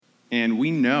And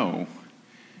we know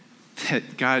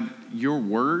that, God, your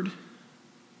word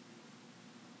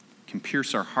can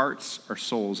pierce our hearts, our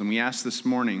souls. And we ask this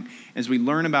morning, as we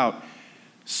learn about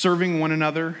serving one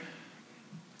another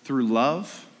through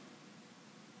love,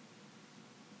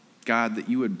 God, that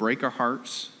you would break our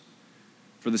hearts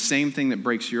for the same thing that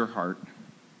breaks your heart.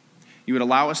 You would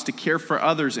allow us to care for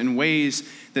others in ways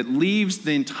that leaves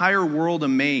the entire world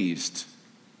amazed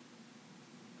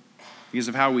because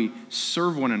of how we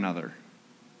serve one another,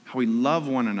 how we love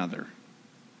one another,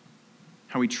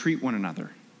 how we treat one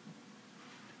another.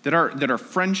 That our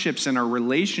friendships and our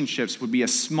relationships would be a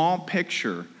small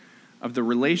picture of the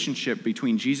relationship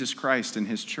between Jesus Christ and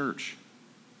his church.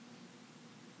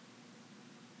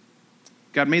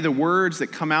 God, may the words that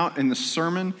come out in the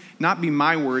sermon not be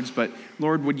my words, but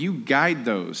Lord, would you guide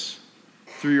those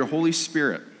through your Holy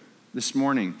Spirit this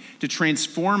morning to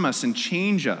transform us and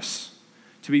change us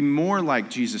to be more like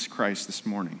Jesus Christ this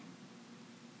morning.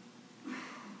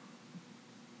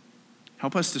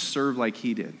 Help us to serve like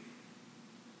he did,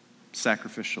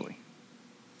 sacrificially,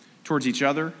 towards each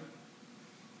other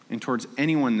and towards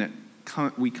anyone that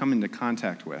we come into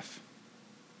contact with.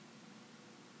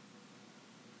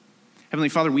 Heavenly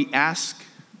Father, we ask,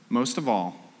 most of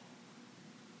all,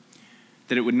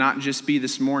 that it would not just be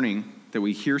this morning that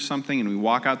we hear something and we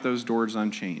walk out those doors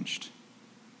unchanged.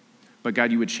 But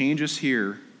God, you would change us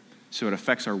here so it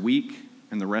affects our week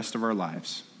and the rest of our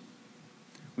lives.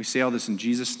 We say all this in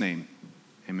Jesus' name.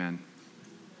 Amen.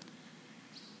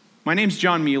 My name's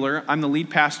John Mueller. I'm the lead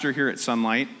pastor here at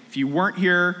Sunlight. If you weren't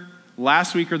here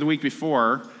last week or the week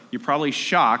before, you're probably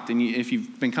shocked, and if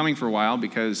you've been coming for a while,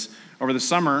 because over the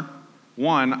summer,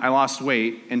 1, I lost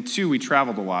weight, and 2, we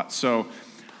traveled a lot. So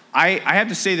I have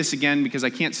to say this again because I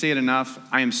can't say it enough.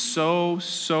 I am so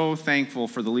thankful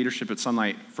for the leadership at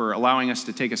Sunlight for allowing us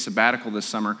to take a sabbatical this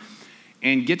summer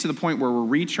and get to the point where we're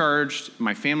recharged.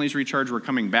 My family's recharged. We're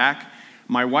coming back.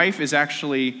 My wife is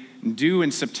actually due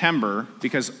in September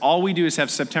because all we do is have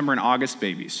September and August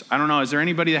babies. I don't know. Is there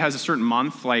anybody that has a certain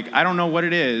month? Like, I don't know what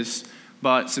it is,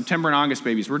 but September and August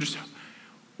babies.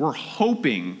 We're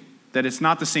hoping that it's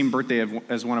not the same birthday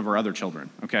as one of our other children,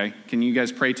 okay? Can you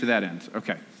guys pray to that end?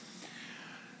 Okay.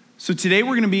 So today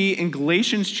we're going to be in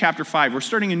Galatians chapter 5. We're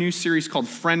starting a new series called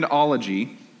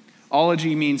Friendology.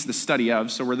 Ology means the study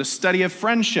of, so we're the study of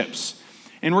friendships.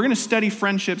 And we're going to study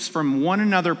friendships from one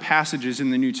another passages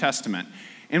in the New Testament.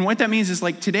 And what that means is,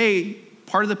 like, today,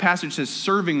 part of the passage says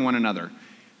serving one another.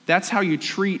 That's how you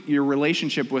treat your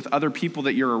relationship with other people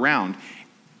that you're around.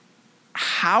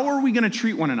 How are we going to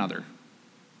treat one another?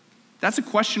 That's a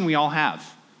question we all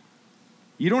have.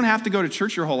 You don't have to go to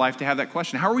church your whole life to have that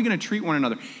question. How are we going to treat one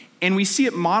another? And we see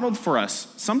it modeled for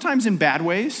us, sometimes in bad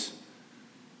ways.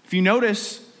 If you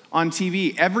notice on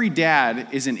TV, every dad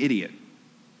is an idiot.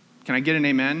 Can I get an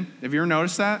amen? Have you ever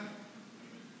noticed that?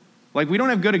 Like, we don't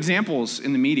have good examples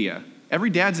in the media.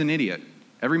 Every dad's an idiot.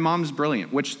 Every mom's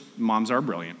brilliant, which moms are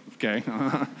brilliant, okay?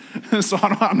 So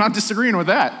I'm not disagreeing with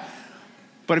that.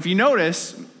 But if you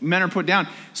notice, men are put down.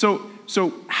 So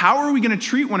how are we going to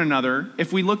treat one another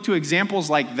if we look to examples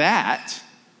like that?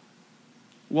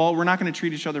 Well, we're not going to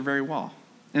treat each other very well.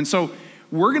 And so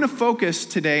we're going to focus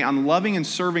today on loving and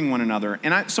serving one another.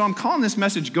 And so I'm calling this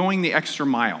message Going the Extra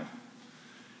Mile.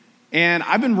 And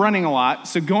I've been running a lot,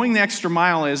 so going the extra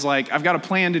mile is like, I've got a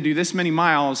plan to do this many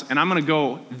miles, and I'm going to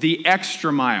go the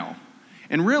extra mile.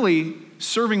 And really,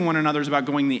 serving one another is about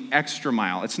going the extra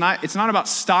mile. It's not about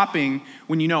stopping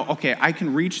when you know, okay, I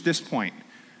can reach this point.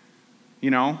 You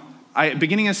know,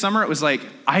 beginning of summer, it was like,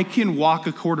 I can walk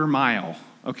a quarter mile,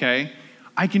 okay?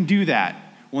 I can do that.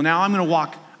 Well, now I'm going to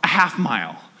walk a half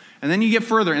mile. And then you get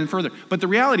further and further. But the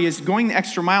reality is, going the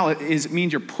extra mile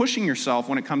means you're pushing yourself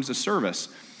when it comes to service.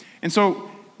 And so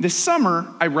this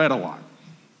summer, I read a lot.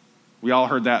 We all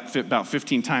heard that about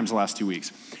 15 times the last 2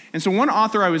 weeks. And so one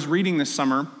author I was reading this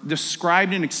summer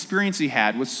described an experience he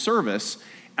had with service,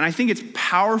 and I think it's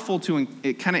powerful to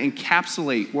kind of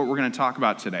encapsulate what we're going to talk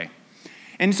about today.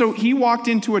 And so he walked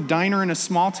into a diner in a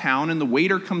small town, and the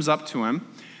waiter comes up to him.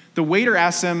 The waiter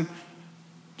asks him,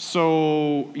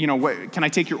 so, you know, can I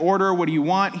take your order? What do you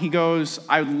want? He goes,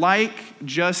 I'd like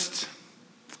just...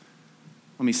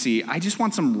 Let me see, I just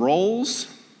want some rolls,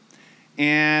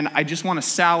 and I just want a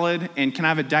salad, and can I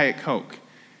have a Diet Coke?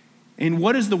 And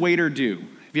what does the waiter do?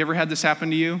 Have you ever had this happen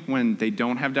to you when they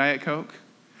don't have Diet Coke?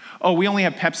 Oh, we only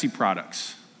have Pepsi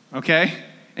products, okay?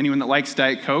 Anyone that likes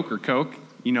Diet Coke or Coke,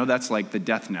 you know that's like the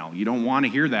death knell. You don't want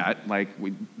to hear that. Like,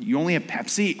 you only have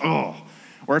Pepsi? Oh.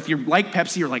 Or if you like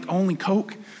Pepsi, you're like, only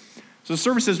Coke? So the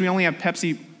service says we only have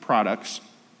Pepsi products.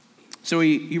 So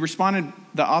the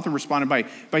author responded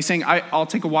by saying, I'll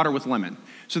take a water with lemon.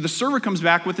 So the server comes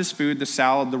back with his food, the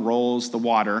salad, the rolls, the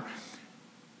water.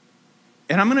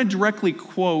 And I'm going to directly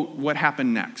quote what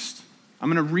happened next. I'm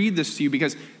going to read this to you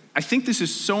because I think this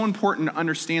is so important to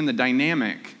understand the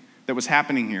dynamic that was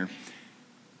happening here.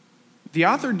 The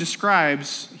author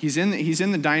describes, he's in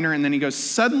the diner, and then he goes,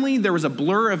 "Suddenly there was a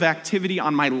blur of activity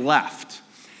on my left.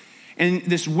 And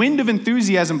this wind of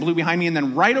enthusiasm blew behind me, and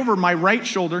then right over my right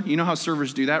shoulder," you know how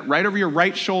servers do that, right over your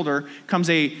right shoulder comes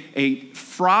a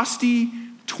frosty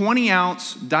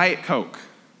 20-ounce Diet Coke.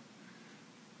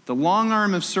 The long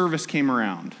arm of service came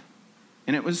around,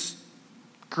 and it was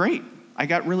great. I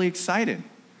got really excited.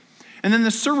 And then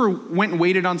the server went and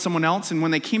waited on someone else, and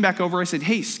when they came back over, I said,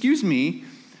 "Hey, excuse me,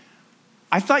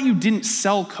 I thought you didn't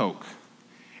sell Coke."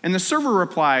 And the server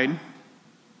replied,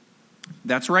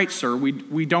 "That's right, sir,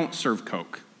 we don't serve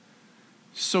Coke."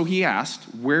 So he asked,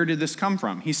 "Where did this come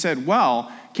from?" He said, "Well,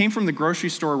 it came from the grocery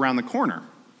store around the corner."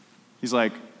 He's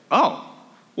like, "Oh,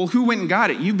 well, who went and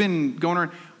got it? You've been going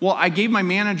around." "Well, I gave my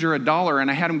manager $1 and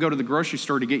I had him go to the grocery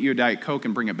store to get you a Diet Coke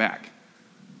and bring it back."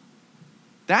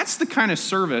 That's the kind of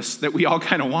service that we all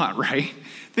kind of want, right?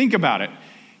 Think about it.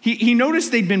 He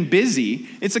noticed they'd been busy.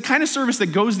 It's the kind of service that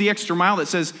goes the extra mile, that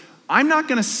says, I'm not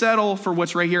going to settle for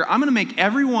what's right here. I'm going to make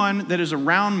everyone that is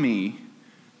around me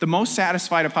the most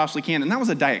satisfied I possibly can. And that was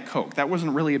a Diet Coke. That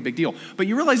wasn't really a big deal. But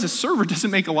you realize a server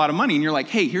doesn't make a lot of money. And you're like,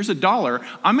 "Hey, here's $1.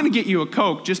 I'm going to get you a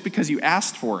Coke just because you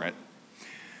asked for it."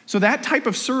 So that type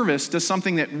of service does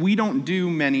something that we don't do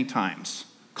many times.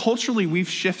 Culturally, we've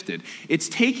shifted. It's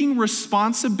taking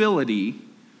responsibility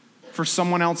for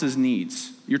someone else's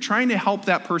needs. You're trying to help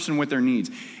that person with their needs.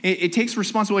 It takes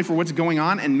responsibility for what's going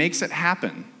on and makes it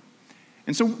happen.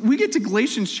 And so we get to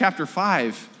Galatians chapter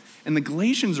 5, and the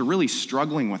Galatians are really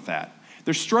struggling with that.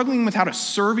 They're struggling with how to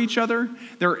serve each other.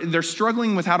 They're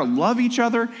struggling with how to love each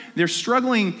other. They're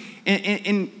struggling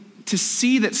to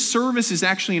see that service is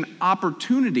actually an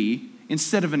opportunity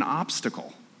instead of an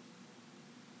obstacle.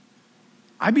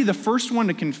 I'd be the first one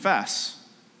to confess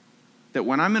that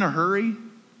when I'm in a hurry,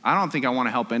 I don't think I want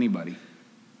to help anybody.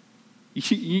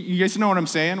 You guys know what I'm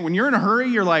saying? When you're in a hurry,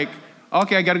 you're like,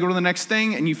 okay, I got to go to the next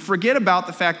thing, and you forget about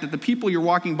the fact that the people you're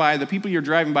walking by, the people you're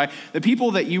driving by, the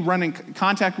people that you run in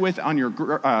contact with on your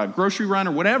grocery run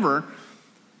or whatever,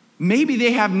 maybe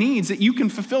they have needs that you can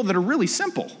fulfill that are really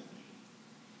simple.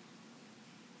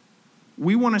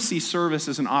 We want to see service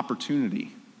as an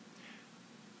opportunity.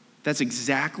 That's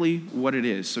exactly what it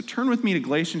is. So turn with me to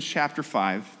Galatians chapter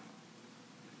 5.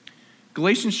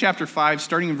 Galatians chapter 5,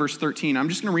 starting in verse 13. I'm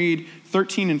just going to read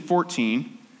 13 and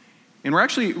 14. And we're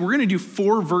going to do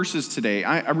 4 verses today.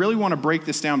 I really want to break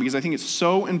this down because I think it's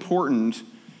so important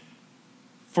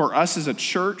for us as a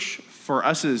church, for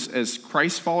us as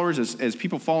Christ followers, as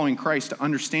people following Christ, to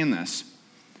understand this.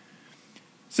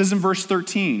 It says in verse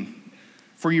 13,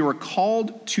 "For you are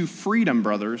called to freedom,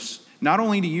 brothers, not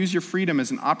only to use your freedom as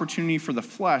an opportunity for the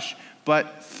flesh,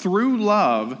 but through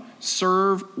love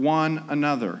serve one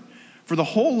another. For the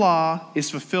whole law is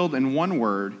fulfilled in one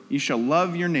word, you shall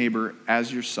love your neighbor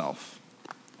as yourself."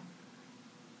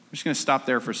 I'm just going to stop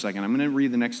there for a second. I'm going to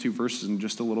read the next 2 verses in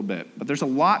just a little bit. But there's a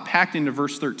lot packed into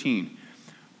verse 13.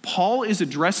 Paul is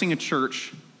addressing a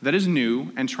church that is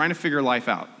new and trying to figure life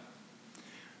out.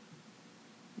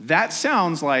 That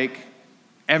sounds like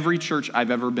every church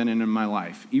I've ever been in my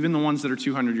life, even the ones that are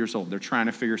 200 years old. They're trying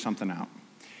to figure something out.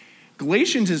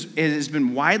 Galatians has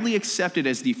been widely accepted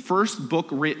as the first book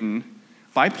written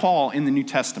by Paul in the New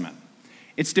Testament.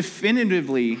 It's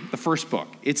definitively the first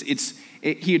book.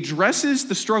 He addresses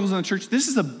the struggles in the church. This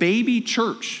is a baby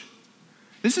church.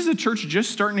 This is a church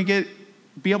just starting to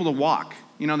be able to walk.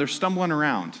 They're stumbling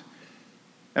around.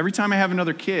 Every time I have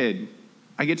another kid,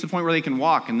 I get to the point where they can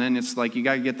walk, and then it's like you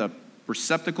got to get the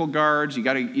receptacle guards.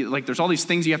 There's all these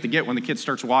things you have to get when the kid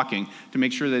starts walking to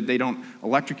make sure that they don't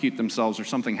electrocute themselves or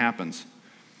something happens.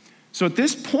 So at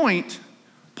this point,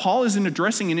 Paul isn't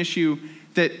addressing an issue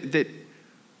that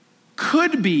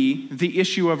could be the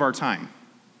issue of our time.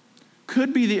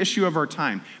 Could be the issue of our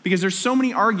time. Because there's so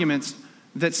many arguments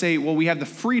that say, well, we have the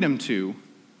freedom to,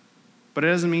 but it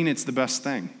doesn't mean it's the best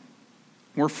thing.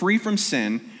 We're free from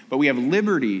sin, but we have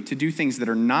liberty to do things that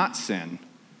are not sin,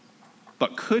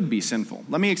 but could be sinful.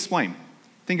 Let me explain.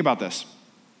 Think about this.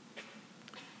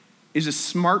 Is a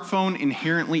smartphone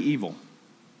inherently evil?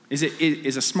 Is a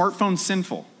smartphone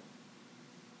sinful?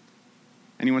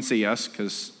 Anyone say yes?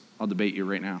 Because I'll debate you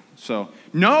right now. So,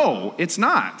 no, it's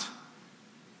not.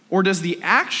 Or does the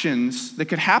actions that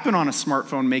could happen on a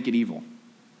smartphone make it evil?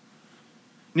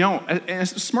 No, a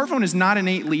smartphone is not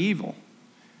innately evil.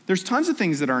 There's tons of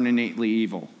things that aren't innately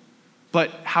evil.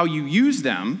 But how you use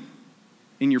them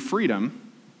in your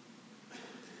freedom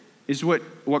is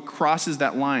what crosses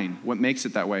that line, what makes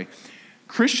it that way.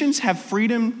 Christians have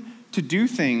freedom to do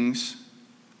things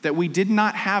that we did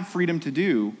not have freedom to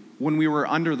do when we were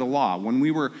under the law, when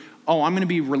we were, I'm going to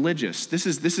be religious.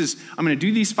 I'm going to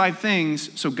do these 5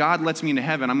 things so God lets me into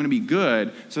heaven. I'm going to be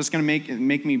good, so it's going to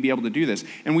make me be able to do this.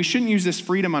 And we shouldn't use this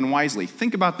freedom unwisely.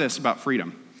 Think about this about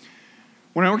freedom.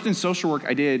 When I worked in social work,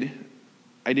 I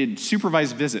did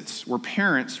supervised visits where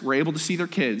parents were able to see their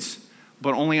kids,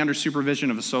 but only under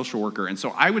supervision of a social worker. And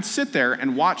so I would sit there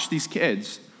and watch these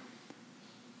kids.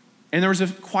 And there was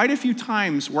quite a few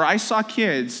times where I saw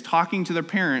kids talking to their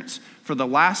parents for the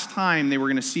last time they were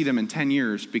going to see them in 10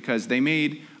 years because they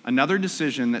made another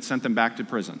decision that sent them back to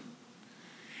prison.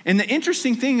 And the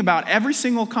interesting thing about every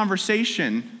single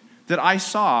conversation that I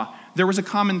saw, there was a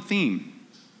common theme.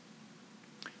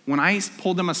 When I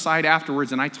pulled them aside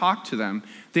afterwards and I talked to them,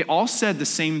 they all said the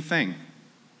same thing.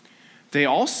 They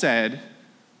all said,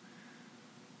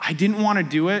 I didn't want to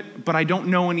do it, but I don't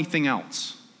know anything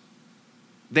else.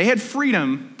 They had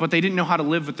freedom, but they didn't know how to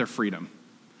live with their freedom.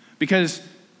 Because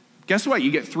guess what?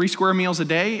 You get 3 square meals a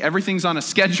day. Everything's on a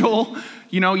schedule.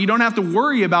 You don't have to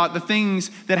worry about the things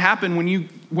that happen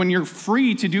when you're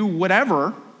free to do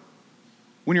whatever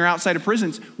when you're outside of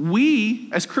prisons. We,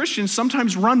 as Christians,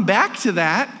 sometimes run back to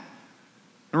that. And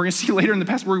we're going to see later in the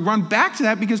past, we run back to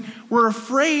that because we're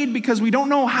afraid because we don't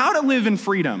know how to live in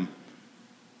freedom.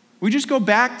 We just go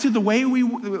back to the way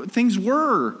things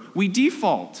were. We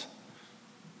default.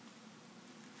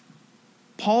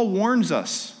 Paul warns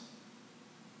us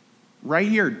right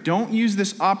here, don't use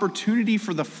this opportunity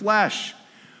for the flesh,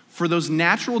 for those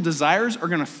natural desires are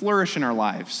going to flourish in our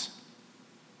lives.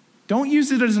 Don't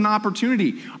use it as an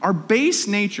opportunity. Our base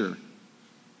nature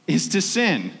is to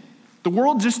sin. The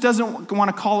world just doesn't want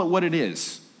to call it what it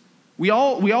is. We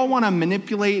all want to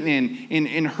manipulate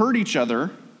and hurt each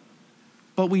other,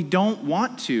 but we don't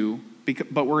want to,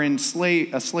 but we're a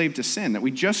slave to sin, that we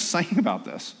just sang about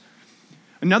this.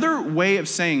 Another way of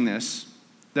saying this,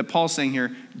 that Paul's saying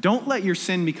here, don't let your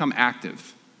sin become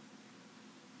active.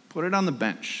 Put it on the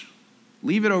bench.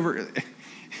 Leave it over.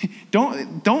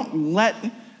 Don't let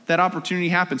that opportunity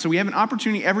happen. So we have an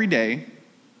opportunity every day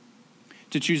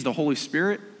to choose the Holy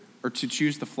Spirit or to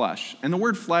choose the flesh. And the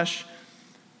word flesh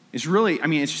is really,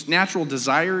 it's just natural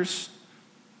desires.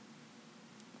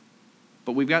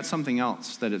 But we've got something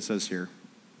else that it says here.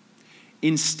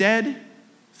 Instead,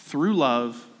 through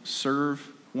love, serve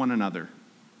one another.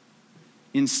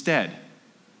 Instead.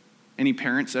 Any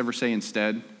parents ever say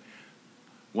instead?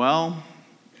 Well,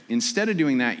 instead of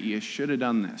doing that, you should have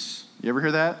done this. You ever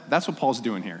hear that? That's what Paul's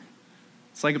doing here.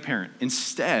 It's like a parent.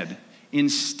 Instead,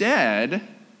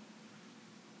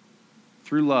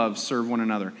 through love, serve one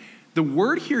another. The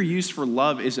word here used for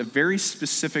love is a very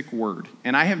specific word.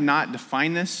 And I have not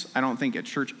defined this, I don't think, at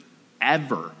church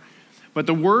ever. But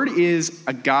the word is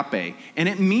agape. And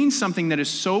it means something that is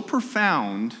so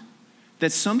profound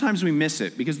that sometimes we miss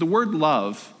it. Because the word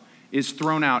love is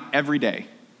thrown out every day.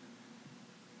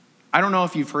 I don't know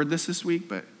if you've heard this week,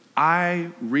 but I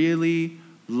really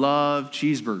love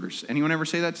cheeseburgers. Anyone ever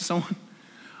say that to someone?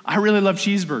 I really love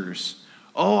cheeseburgers.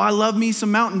 Oh, I love me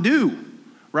some Mountain Dew,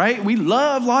 right? We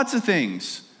love lots of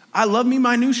things. I love me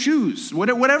my new shoes,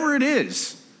 whatever it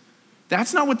is.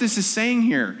 That's not what this is saying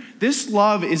here. This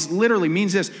love literally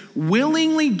means this: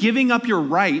 willingly giving up your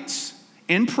rights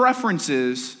and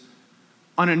preferences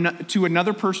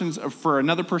for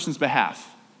another person's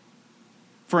behalf.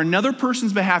 For another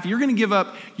person's behalf, you're going to give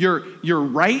up your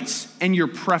rights and your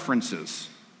preferences.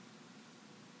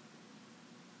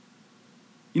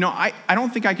 I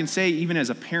don't think I can say, even as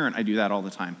a parent, I do that all the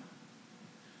time.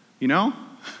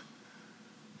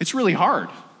 It's really hard.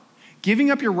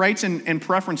 Giving up your rights and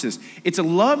preferences. It's a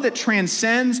love that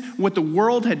transcends what the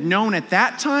world had known at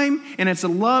that time, and it's a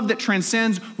love that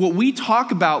transcends what we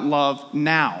talk about love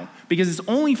now, because it's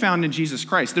only found in Jesus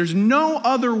Christ. There's no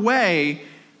other way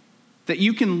that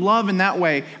you can love in that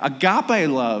way, agape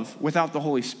love, without the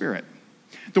Holy Spirit.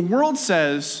 The world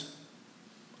says,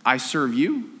 I serve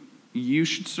you, you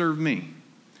should serve me.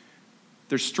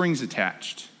 There's strings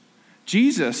attached.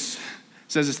 Jesus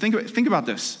says this, think about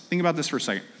this. Think about this for a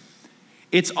second.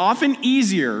 It's often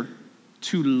easier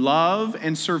to love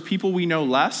and serve people we know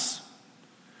less.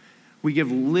 We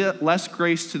give less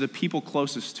grace to the people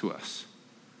closest to us.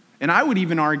 And I would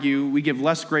even argue we give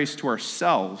less grace to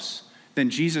ourselves than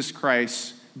Jesus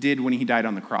Christ did when he died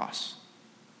on the cross.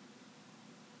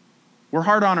 We're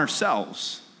hard on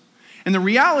ourselves. And the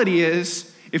reality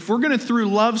is, if we're going to, through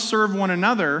love, serve one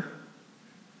another,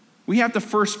 we have to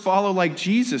first follow like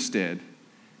Jesus did.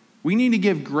 We need to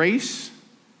give grace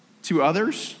to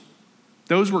others,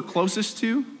 those we're closest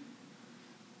to.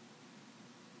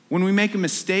 When we make a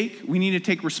mistake, we need to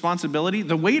take responsibility.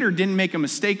 The waiter didn't make a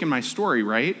mistake in my story,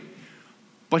 right?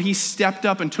 But he stepped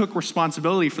up and took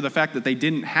responsibility for the fact that they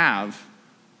didn't have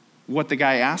what the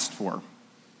guy asked for.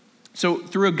 So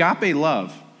through agape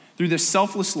love, through this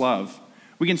selfless love,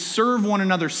 we can serve one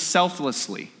another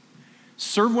selflessly.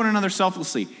 Serve one another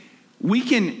selflessly. We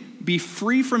can be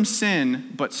free from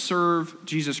sin, but serve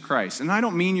Jesus Christ. And I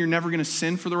don't mean you're never going to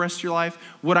sin for the rest of your life.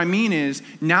 What I mean is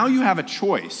now you have a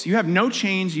choice. You have no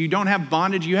chains. You don't have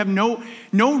bondage. You have no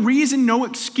reason, no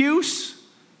excuse,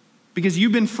 because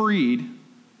you've been freed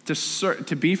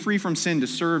to be free from sin, to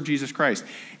serve Jesus Christ.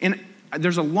 And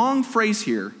there's a long phrase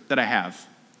here that I have.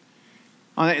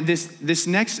 On this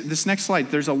next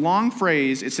slide, there's a long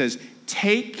phrase. It says,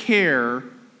 take care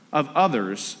of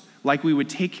others like we would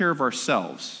take care of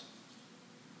ourselves.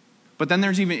 But then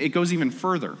it goes even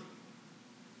further.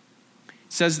 It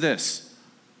says this,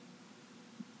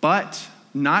 but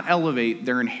not elevate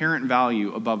their inherent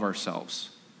value above ourselves.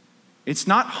 It's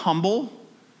not humble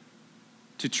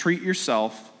to treat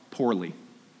yourself poorly.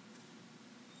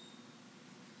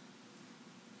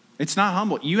 It's not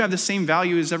humble. You have the same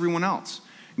value as everyone else.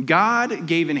 God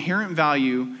gave inherent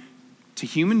value to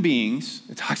human beings.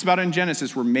 It talks about it in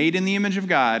Genesis. We're made in the image of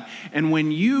God. And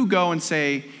when you go and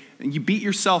say, you beat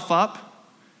yourself up,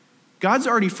 God's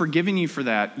already forgiven you for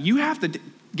that. You have to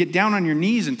get down on your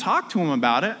knees and talk to him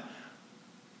about it.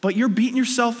 But you're beating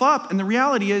yourself up. And the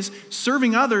reality is,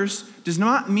 serving others does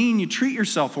not mean you treat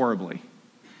yourself horribly.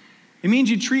 It means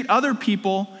you treat other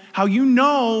people how you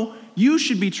know you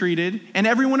should be treated and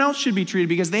everyone else should be treated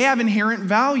because they have inherent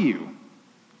value.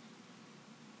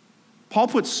 Paul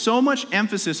puts so much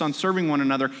emphasis on serving one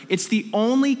another. It's the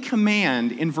only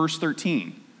command in verse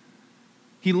 13.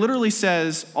 He literally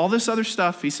says all this other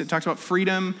stuff. He talks about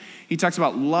freedom. He talks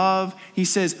about love. He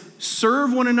says,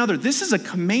 serve one another. This is a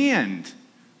command.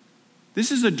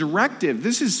 This is a directive.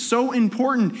 This is so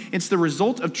important. It's the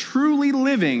result of truly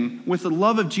living with the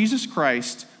love of Jesus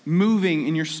Christ moving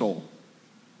in your soul.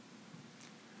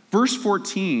 Verse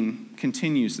 14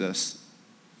 continues this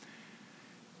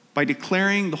by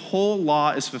declaring the whole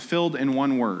law is fulfilled in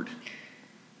one word.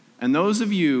 And those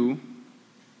of you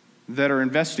that are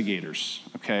investigators,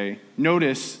 okay,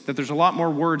 notice that there's a lot more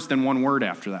words than one word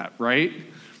after that, right?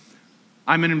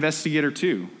 I'm an investigator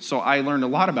too, so I learned a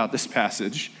lot about this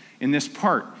passage in this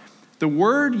part. The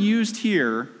word used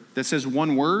here that says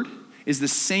one word is the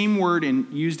same word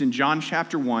used in John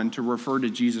chapter 1 to refer to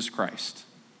Jesus Christ.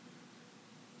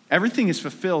 Everything is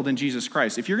fulfilled in Jesus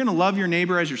Christ. If you're going to love your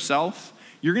neighbor as yourself,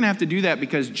 you're going to have to do that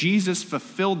because Jesus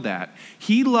fulfilled that.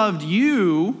 He loved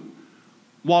you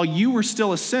while you were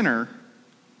still a sinner.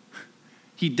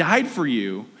 He died for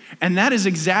you. And that is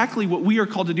exactly what we are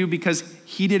called to do because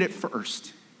he did it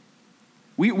first.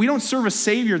 We don't serve a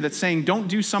Savior that's saying, don't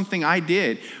do something I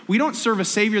did. We don't serve a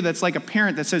Savior that's like a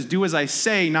parent that says, do as I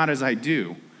say, not as I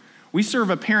do. We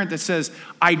serve a parent that says,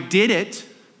 I did it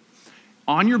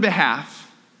on your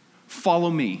behalf. Follow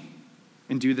me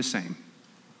and do the same.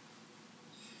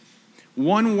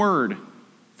 One word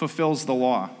fulfills the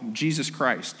law, Jesus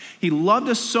Christ. He loved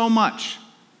us so much.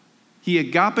 He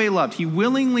agape loved. He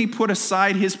willingly put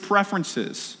aside his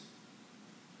preferences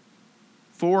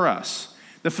for us.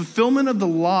 The fulfillment of the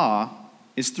law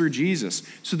is through Jesus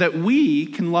so that we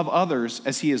can love others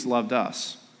as he has loved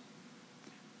us.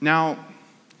 Now,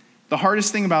 the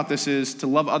hardest thing about this is to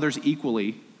love others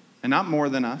equally and not more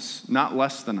than us, not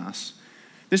less than us.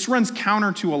 This runs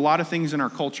counter to a lot of things in our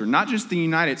culture, not just the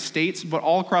United States, but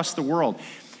all across the world.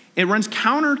 It runs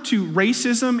counter to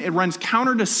racism. It runs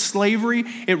counter to slavery.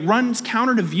 It runs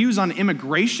counter to views on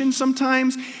immigration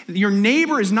sometimes. Your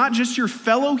neighbor is not just your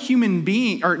fellow human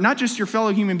being, or not just your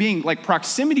fellow human being, like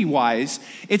proximity-wise.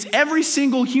 It's every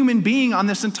single human being on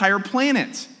this entire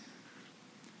planet.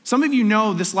 Some of you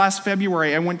know this last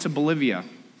February I went to Bolivia.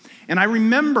 And I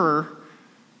remember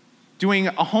doing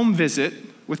a home visit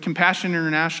with Compassion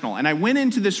International. And I went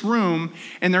into this room,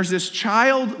 and there's this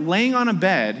child laying on a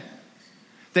bed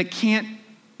that can't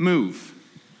move,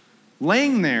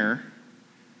 laying there,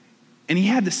 and he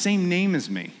had the same name as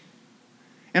me.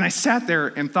 And I sat there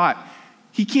and thought,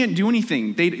 he can't do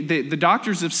anything. The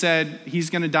doctors have said he's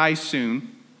going to die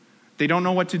soon. They don't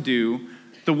know what to do.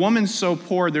 The woman's so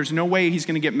poor, there's no way he's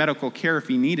going to get medical care if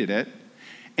he needed it.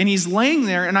 And he's laying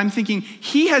there, and I'm thinking,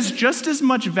 he has just as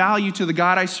much value to the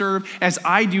God I serve as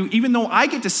I do, even though I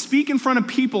get to speak in front of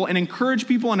people and encourage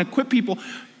people and equip people.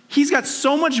 He's got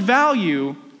so much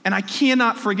value, and I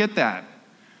cannot forget that.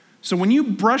 So when you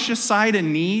brush aside a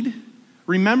need,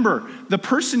 remember, the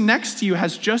person next to you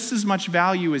has just as much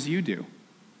value as you do.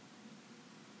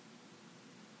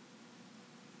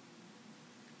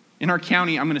 In our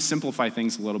county, I'm going to simplify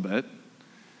things a little bit.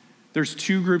 There's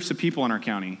two groups of people in our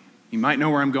county. You might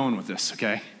know where I'm going with this,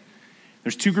 okay?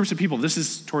 There's two groups of people. This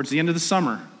is towards the end of the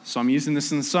summer, so I'm using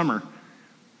this in the summer,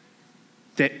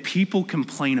 that people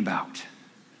complain about.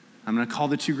 I'm going to call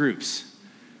the two groups.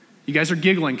 You guys are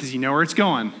giggling because you know where it's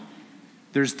going.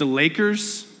 There's the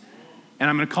Lakers, and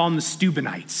I'm going to call them the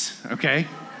Steubenites, okay?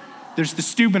 There's the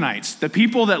Steubenites, the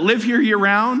people that live here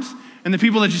year-round, and the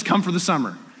people that just come for the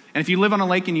summer. And if you live on a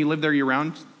lake and you live there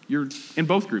year-round, you're in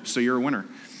both groups, so you're a winner.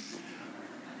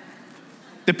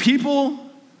 The people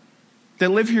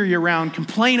that live here year-round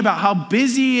complain about how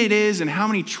busy it is and how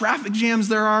many traffic jams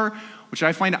there are, which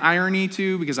I find irony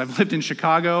to because I've lived in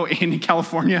Chicago and in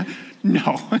California.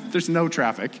 No, there's no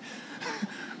traffic.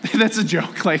 That's a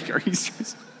joke. Like, are you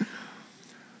serious?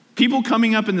 People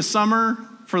coming up in the summer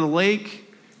for the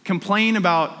lake complain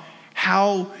about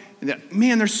how,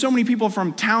 man, there's so many people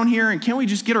from town here, and can't we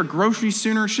just get our groceries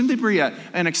sooner? Shouldn't there be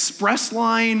an express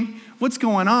line? What's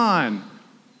going on?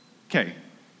 Okay,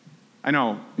 I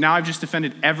know. Now I've just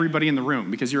offended everybody in the room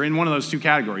because you're in one of those two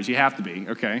categories. You have to be,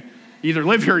 okay? You either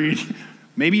live here or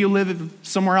maybe you live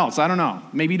somewhere else. I don't know.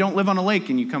 Maybe you don't live on a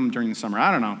lake and you come during the summer.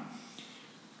 I don't know.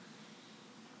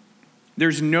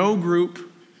 There's no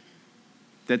group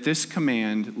that this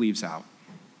command leaves out.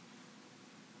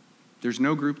 There's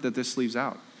no group that this leaves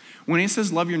out. When it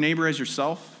says love your neighbor as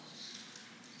yourself,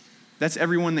 that's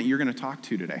everyone that you're going to talk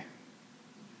to today.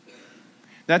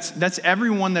 That's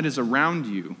everyone that is around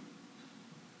you.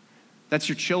 That's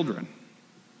your children.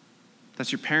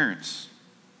 That's your parents.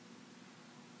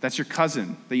 That's your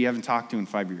cousin that you haven't talked to in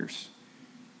 5 years.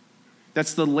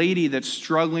 That's the lady that's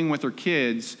struggling with her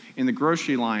kids in the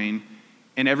grocery line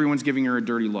and everyone's giving her a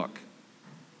dirty look.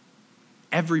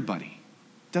 Everybody.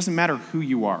 Doesn't matter who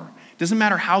you are. Doesn't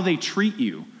matter how they treat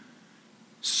you.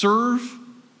 Serve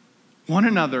one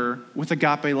another with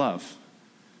agape love.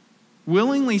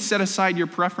 Willingly set aside your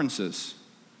preferences.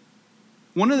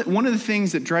 One of the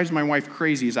things that drives my wife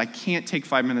crazy is I can't take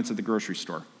 5 minutes at the grocery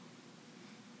store.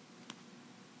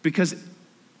 Because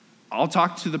I'll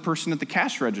talk to the person at the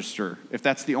cash register if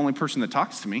that's the only person that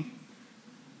talks to me.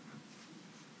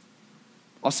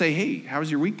 I'll say, hey, how's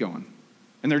your week going?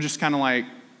 And they're just kind of like,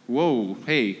 whoa,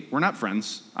 hey, we're not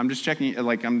friends. I'm just checking,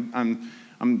 like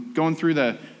I'm going through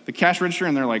the cash register,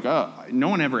 and they're like, oh, no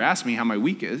one ever asked me how my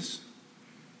week is.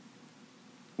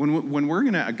 When we're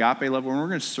going to agape level, when we're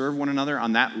going to serve one another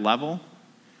on that level,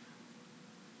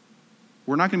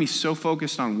 we're not going to be so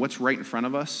focused on what's right in front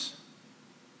of us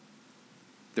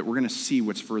that we're going to see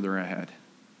what's further ahead.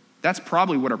 That's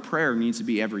probably what our prayer needs to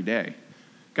be every day.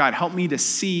 God, help me to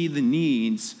see the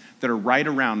needs that are right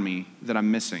around me that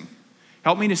I'm missing.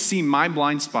 Help me to see my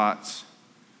blind spots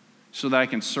so that I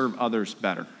can serve others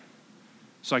better,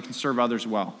 so I can serve others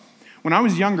well. When I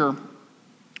was younger,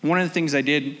 one of the things I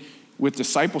did with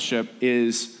discipleship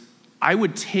is I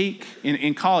would take,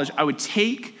 in college, I would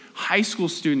take high school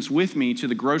students with me to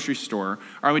the grocery store,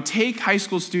 or I would take high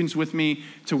school students with me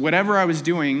to whatever I was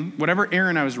doing, whatever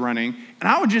errand I was running, and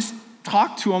I would just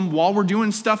talk to them while we're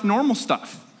doing stuff, normal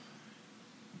stuff.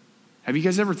 Have you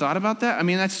guys ever thought about that? I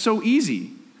mean, that's so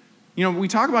easy. You know, we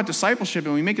talk about discipleship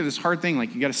and we make it this hard thing,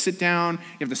 like you got to sit down,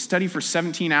 you have to study for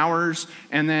 17 hours,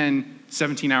 and then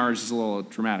 17 hours is a little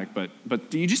dramatic,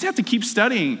 but you just have to keep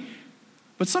studying.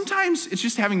 But sometimes it's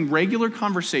just having regular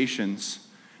conversations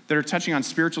that are touching on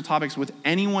spiritual topics with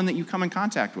anyone that you come in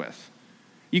contact with.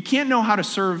 You can't know how to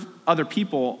serve other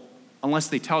people unless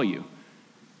they tell you.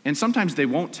 And sometimes they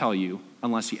won't tell you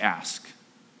unless you ask.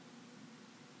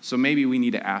 So maybe we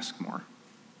need to ask more.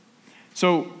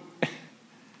 So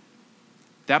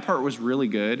that part was really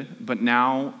good, but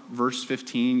now verse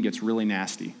 15 gets really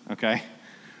nasty, okay?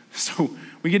 So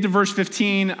we get to verse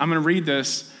 15. I'm going to read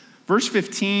this. Verse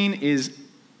 15 is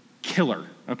killer,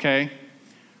 okay?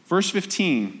 Verse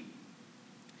 15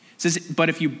 says, but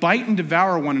if you bite and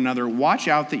devour one another, watch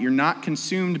out that you're not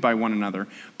consumed by one another.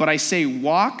 But I say,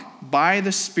 walk by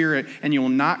the Spirit, and you will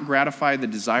not gratify the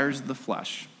desires of the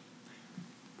flesh.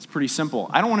 It's pretty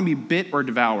simple. I don't want to be bit or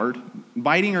devoured.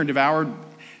 Biting or devoured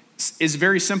is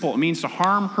very simple. It means to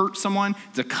harm, hurt someone,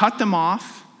 to cut them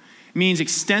off. It means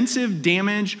extensive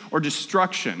damage or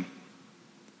destruction.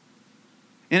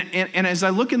 And as I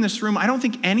look in this room, I don't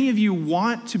think any of you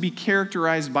want to be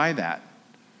characterized by that.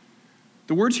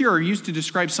 The words here are used to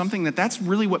describe something that's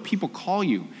really what people call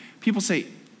you. People say,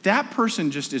 that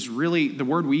person just is really, the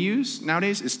word we use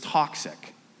nowadays is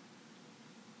toxic.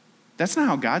 That's not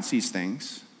how God sees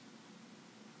things.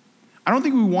 I don't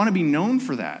think we want to be known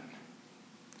for that.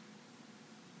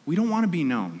 We don't want to be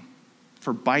known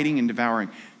for biting and devouring.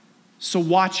 So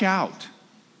watch out.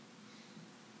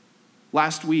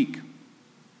 Last week,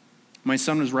 My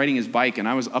son was riding his bike, and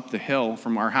I was up the hill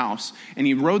from our house, and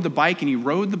he rode the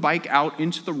bike out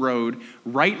into the road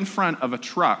right in front of a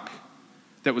truck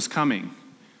that was coming.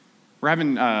 We're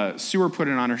having sewer put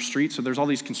in on our street, so there's all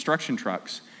these construction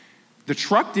trucks. The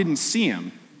truck didn't see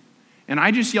him, and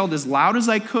I just yelled as loud as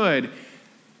I could,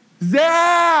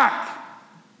 "Zach!"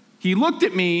 He looked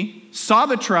at me, saw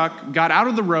the truck, got out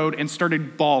of the road, and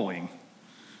started bawling.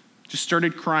 Just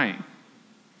started crying.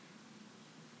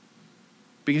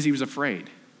 Because he was afraid.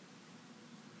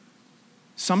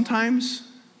 Sometimes,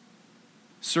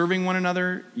 serving one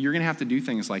another, you're going to have to do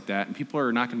things like that, and people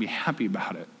are not going to be happy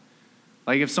about it.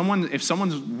 Like if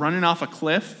someone's running off a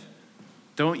cliff,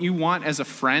 don't you want as a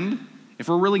friend, if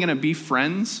we're really going to be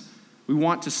friends, we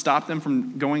want to stop them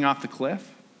from going off the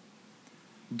cliff?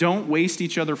 Don't waste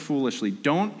each other foolishly.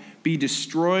 Don't be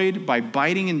destroyed by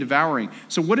biting and devouring.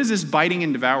 So what is this biting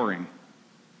and devouring?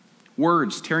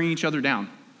 Words, tearing each other down.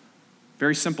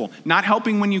 Very simple. Not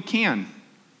helping when you can.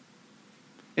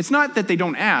 It's not that they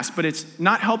don't ask, but it's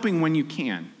not helping when you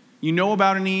can. You know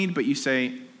about a need, but you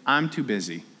say, "I'm too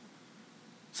busy."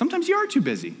 Sometimes you are too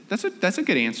busy. That's a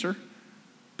good answer.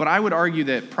 But I would argue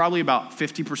that probably about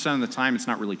 50% of the time it's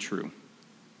not really true.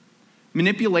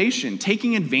 Manipulation,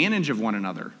 taking advantage of one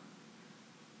another.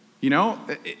 You know,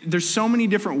 there's so many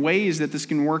different ways that this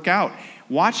can work out.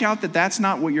 Watch out that that's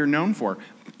not what you're known for.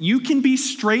 You can be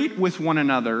straight with one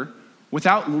another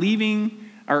without leaving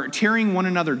or tearing one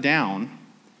another down.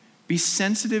 Be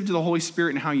sensitive to the Holy Spirit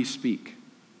and how you speak.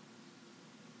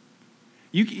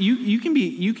 You can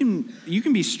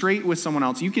be straight with someone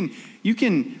else. You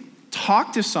can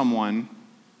talk to someone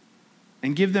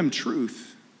and give them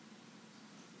truth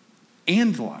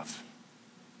and love.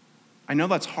 I know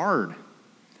that's hard.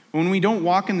 When we don't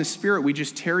walk in the Spirit, we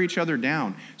just tear each other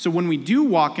down. So when we do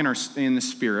walk in the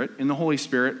Spirit, in the Holy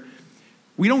Spirit,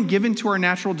 we don't give in to our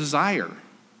natural desire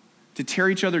to tear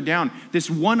each other down. This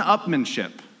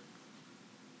one-upmanship.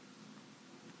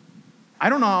 I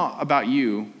don't know about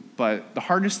you, but the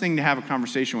hardest thing to have a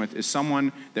conversation with is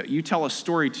someone that you tell a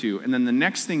story to, and then the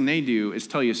next thing they do is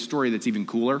tell you a story that's even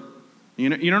cooler. You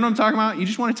know what I'm talking about? You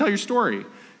just want to tell your story. You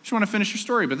just want to finish your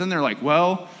story. But then they're like,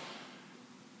 "Well,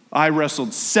 I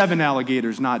wrestled 7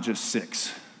 alligators, not just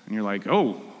 6. And you're like,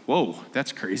 "Oh, whoa,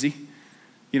 that's crazy."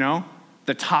 You know,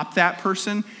 to top that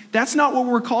person, that's not what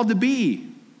we're called to be.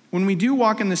 When we do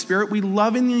walk in the Spirit, we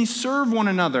lovingly serve one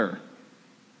another.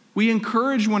 We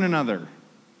encourage one another.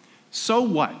 So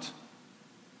what?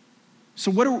 So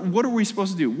what are we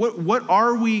supposed to do? What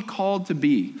are we called to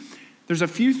be? There's a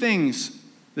few things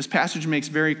this passage makes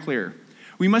very clear.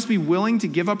 We must be willing to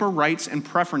give up our rights and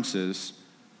preferences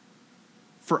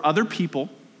for other people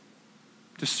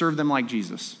to serve them like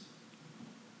Jesus.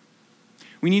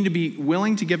 We need to be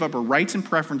willing to give up our rights and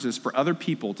preferences for other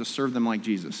people to serve them like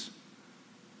Jesus.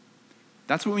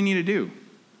 That's what we need to do.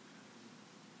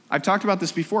 I've talked about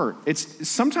this before. It's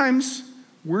sometimes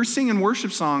we're singing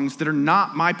worship songs that are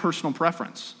not my personal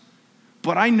preference.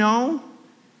 But I know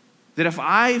that if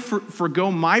I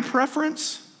forgo my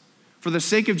preference for the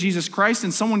sake of Jesus Christ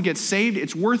and someone gets saved,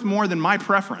 it's worth more than my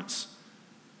preference.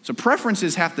 So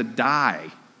preferences have to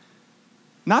die.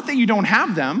 Not that you don't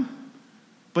have them,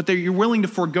 but that you're willing to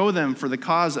forego them for the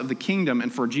cause of the kingdom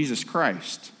and for Jesus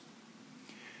Christ.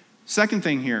 Second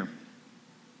thing here,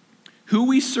 who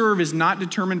we serve is not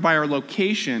determined by our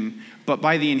location, but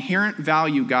by the inherent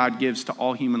value God gives to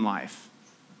all human life.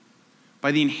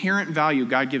 By the inherent value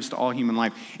God gives to all human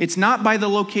life. It's not by the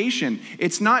location.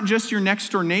 It's not just your next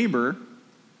door neighbor.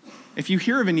 If you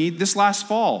hear of a need, this last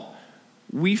fall,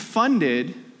 we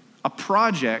funded a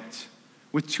project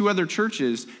with 2 other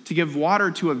churches to give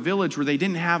water to a village where they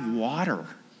didn't have water.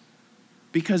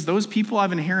 Because those people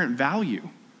have inherent value,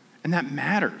 and that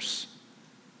matters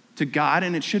to God,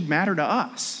 and it should matter to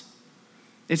us.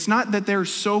 It's not that they're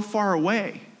so far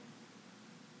away.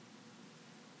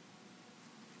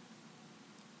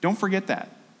 Don't forget that.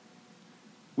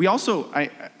 We also, I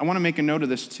want to make a note of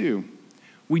this too.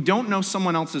 We don't know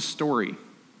someone else's story.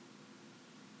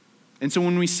 And so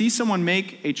when we see someone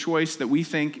make a choice that we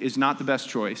think is not the best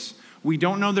choice, we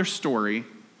don't know their story,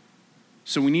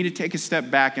 so we need to take a step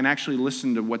back and actually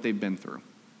listen to what they've been through.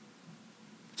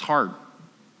 It's hard.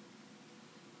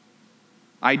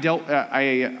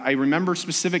 I remember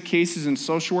specific cases in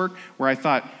social work where I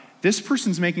thought, this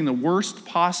person's making the worst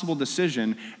possible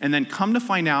decision, and then come to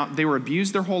find out they were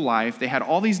abused their whole life, they had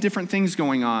all these different things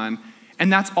going on,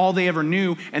 and that's all they ever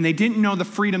knew, and they didn't know the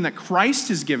freedom that Christ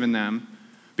has given them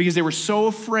because they were so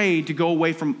afraid to go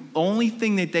away from the only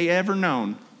thing that they ever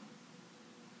known.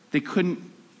 They couldn't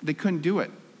do it.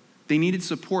 They needed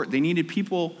support. They needed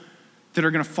people that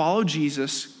are going to follow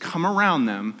Jesus come around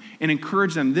them and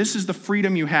encourage them. This is the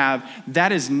freedom you have.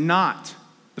 That is not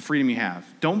the freedom you have.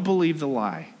 Don't believe the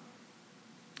lie.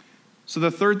 So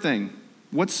the third thing,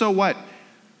 what's so what?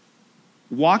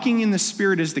 Walking in the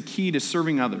Spirit is the key to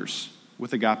serving others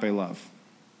with agape love.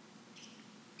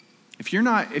 If you're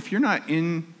not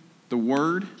in the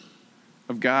Word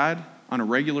of God on a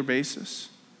regular basis,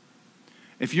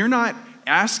 if you're not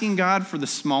asking God for the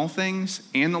small things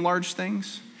and the large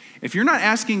things, if you're not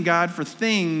asking God for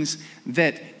things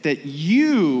that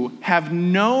you have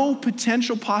no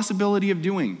potential possibility of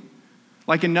doing,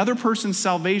 like another person's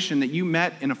salvation that you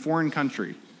met in a foreign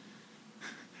country,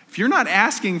 if you're not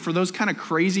asking for those kind of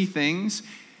crazy things,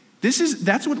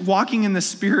 that's what walking in the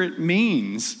Spirit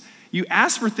means. You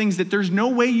ask for things that there's no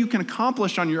way you can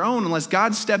accomplish on your own unless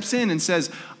God steps in and says,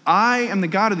 I am the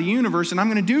God of the universe and I'm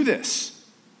going to do this.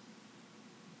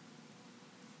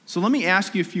 So let me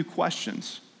ask you a few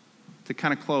questions to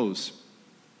kind of close.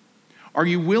 Are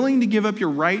you willing to give up your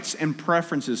rights and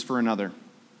preferences for another?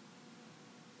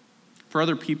 For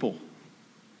other people?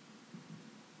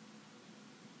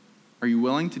 Are you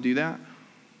willing to do that?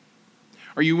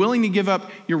 Are you willing to give up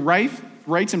your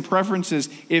rights and preferences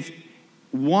if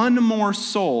one more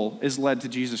soul is led to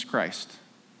Jesus Christ?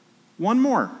 One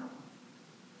more.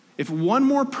 If one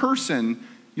more person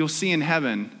you'll see in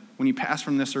heaven when you pass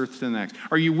from this earth to the next.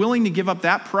 Are you willing to give up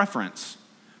that preference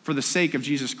for the sake of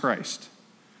Jesus Christ?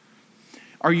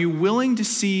 Are you willing to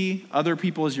see other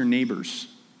people as your neighbors,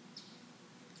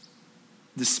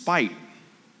 despite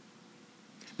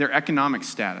their economic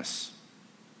status,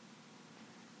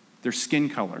 their skin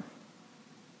color,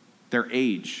 their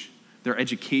age, their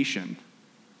education,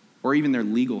 or even their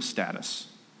legal status?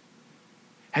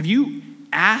 Have you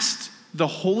asked the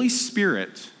Holy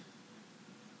Spirit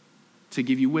to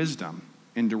give you wisdom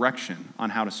and direction on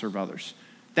how to serve others?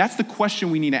 That's the question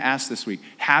we need to ask this week.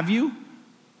 Have you?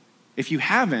 If you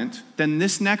haven't, then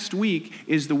this next week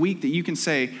is the week that you can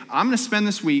say, I'm going to spend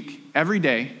this week every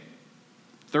day,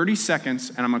 30 seconds,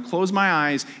 and I'm going to close my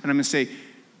eyes, and I'm going to say,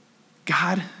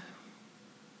 God,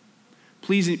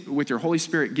 please, with your Holy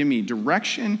Spirit, give me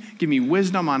direction, give me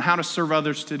wisdom on how to serve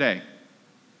others today.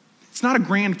 It's not a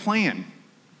grand plan.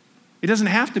 It doesn't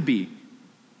have to be.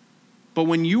 But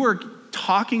when you are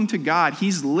talking to God,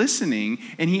 He's listening,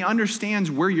 and He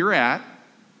understands where you're at,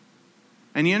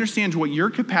 and He understands what your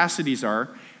capacities are,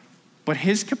 but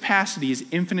His capacity is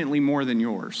infinitely more than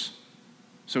yours.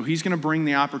 So He's going to bring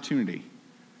the opportunity.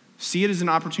 See it as an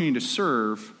opportunity to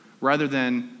serve rather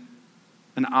than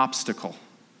an obstacle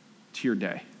to your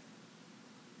day.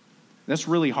 That's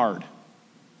really hard.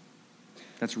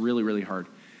 That's really, really hard.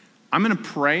 I'm going to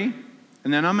pray,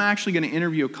 and then I'm actually going to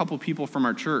interview a couple people from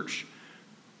our church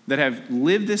that have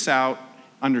lived this out,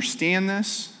 understand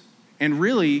this, and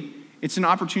really, it's an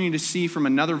opportunity to see from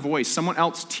another voice, someone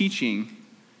else teaching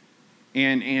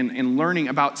and learning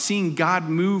about seeing God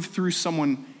move through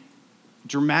someone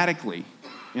dramatically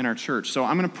in our church. So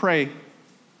I'm going to pray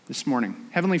this morning.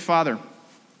 Heavenly Father,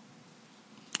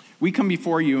 we come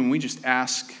before you and we just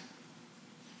ask,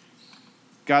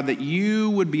 God, that you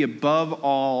would be above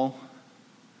all.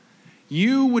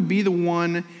 You would be the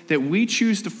one that we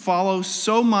choose to follow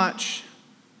so much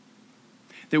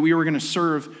that we were going to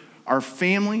serve our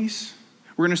families.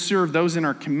 We're going to serve those in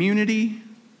our community.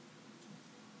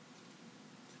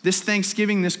 This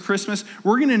Thanksgiving, this Christmas,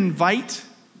 we're going to invite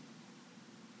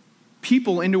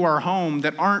people into our home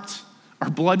that aren't our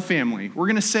blood family. We're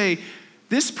going to say,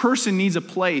 this person needs a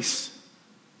place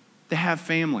to have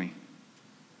family.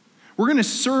 We're going to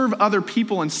serve other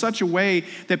people in such a way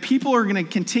that people are going to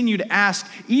continue to ask,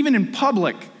 even in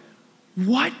public,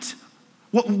 why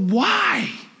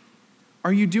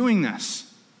are you doing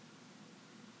this?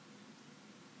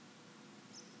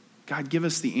 God, give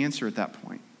us the answer at that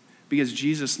point. Because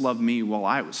Jesus loved me while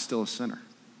I was still a sinner.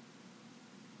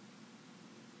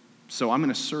 So I'm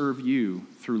going to serve you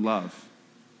through love.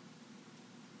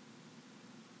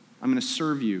 I'm going to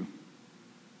serve you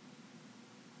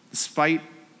despite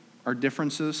our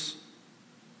differences,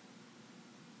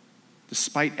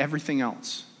 despite everything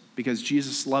else, because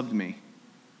Jesus loved me.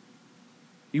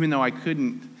 Even though I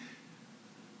couldn't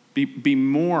be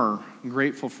more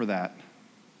grateful for that,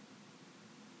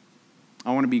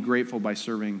 I want to be grateful by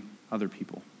serving other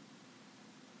people.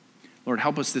 Lord,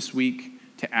 help us this week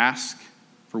to ask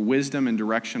for wisdom and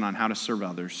direction on how to serve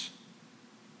others.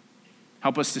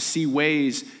 Help us to see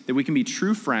ways that we can be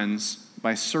true friends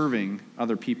by serving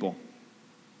other people.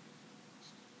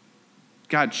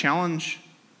 God, challenge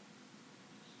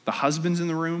the husbands in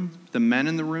the room, the men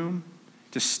in the room,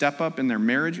 to step up in their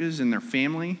marriages, in their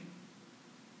family,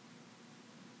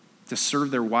 to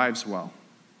serve their wives well.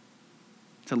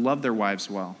 to love their wives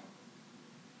well.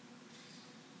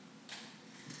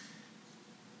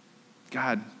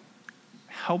 God,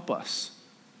 help us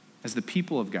as the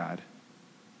people of God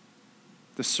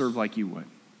to serve like you would.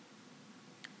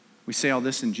 We say all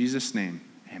this in Jesus' name.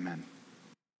 Amen.